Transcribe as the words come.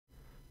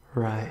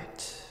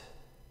right.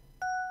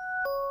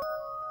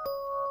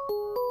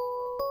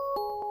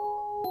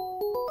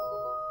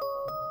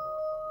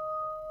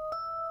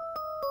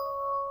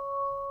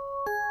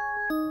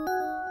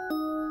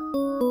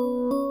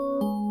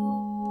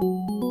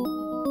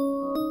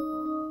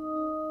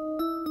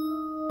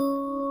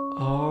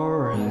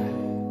 Alright.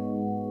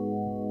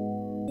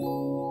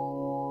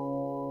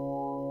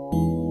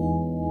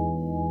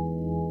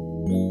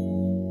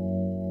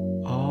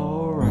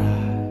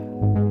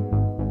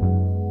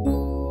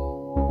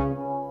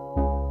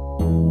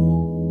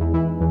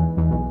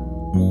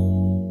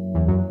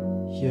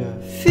 Yeah.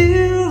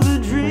 Feel the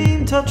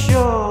dream touch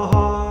your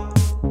heart,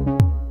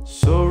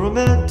 so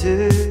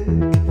romantic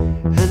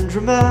and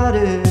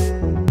dramatic.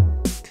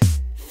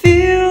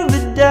 Feel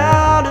the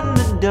doubt in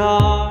the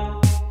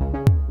dark.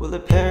 Will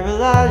it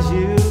paralyze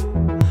you,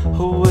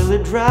 or will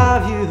it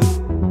drive you?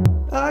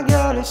 I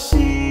gotta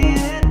see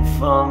it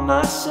for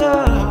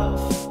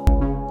myself.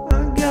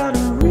 I gotta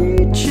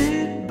reach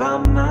it by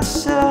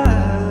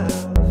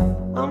myself.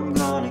 I'm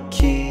gonna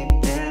keep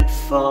it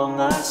for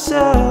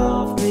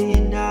myself. Me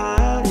and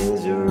I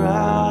is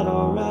right,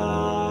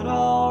 alright,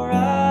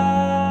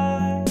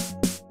 alright.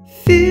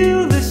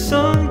 Feel the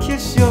sun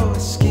kiss your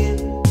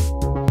skin,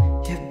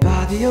 yeah,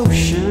 by the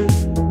ocean,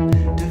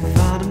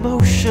 divine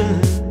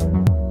emotion.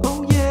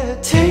 Oh yeah,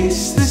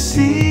 taste the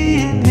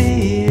sea in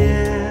the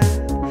air.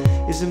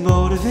 Is a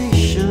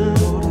motivation,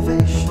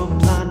 from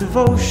blind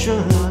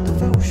devotion.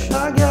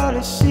 I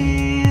gotta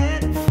see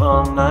it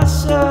for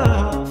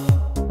myself.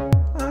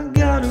 I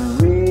gotta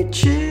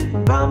reach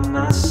it by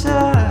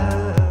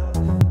myself.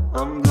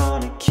 I'm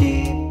gonna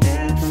keep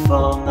it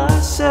for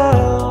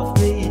myself.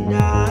 Me and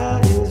I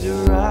is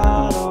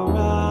right,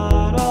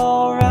 alright,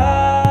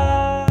 alright.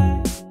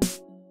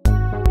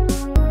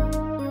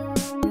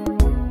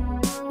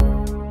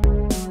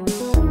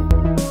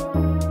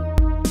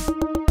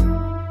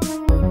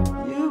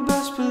 You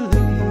best believe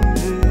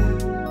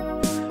it,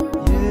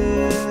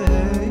 yeah.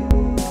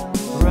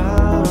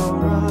 Right,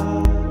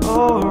 alright,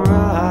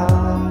 alright.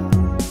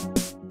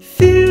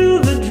 Feel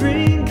the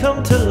dream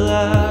come to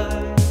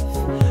life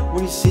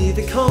when you see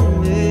the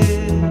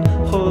coming,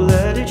 oh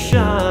let it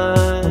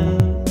shine.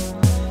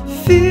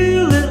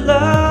 Feel it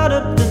light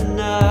up the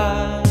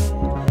night.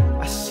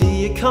 I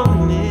see it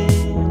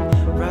coming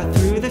right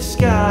through the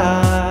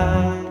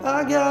sky.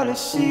 I gotta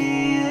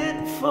see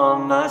it for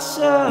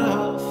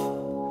myself.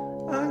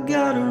 I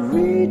gotta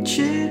reach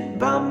it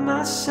by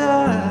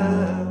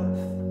myself.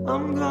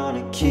 I'm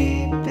gonna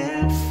keep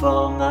it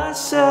for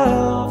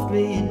myself.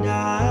 Me and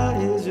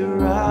I is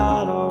right.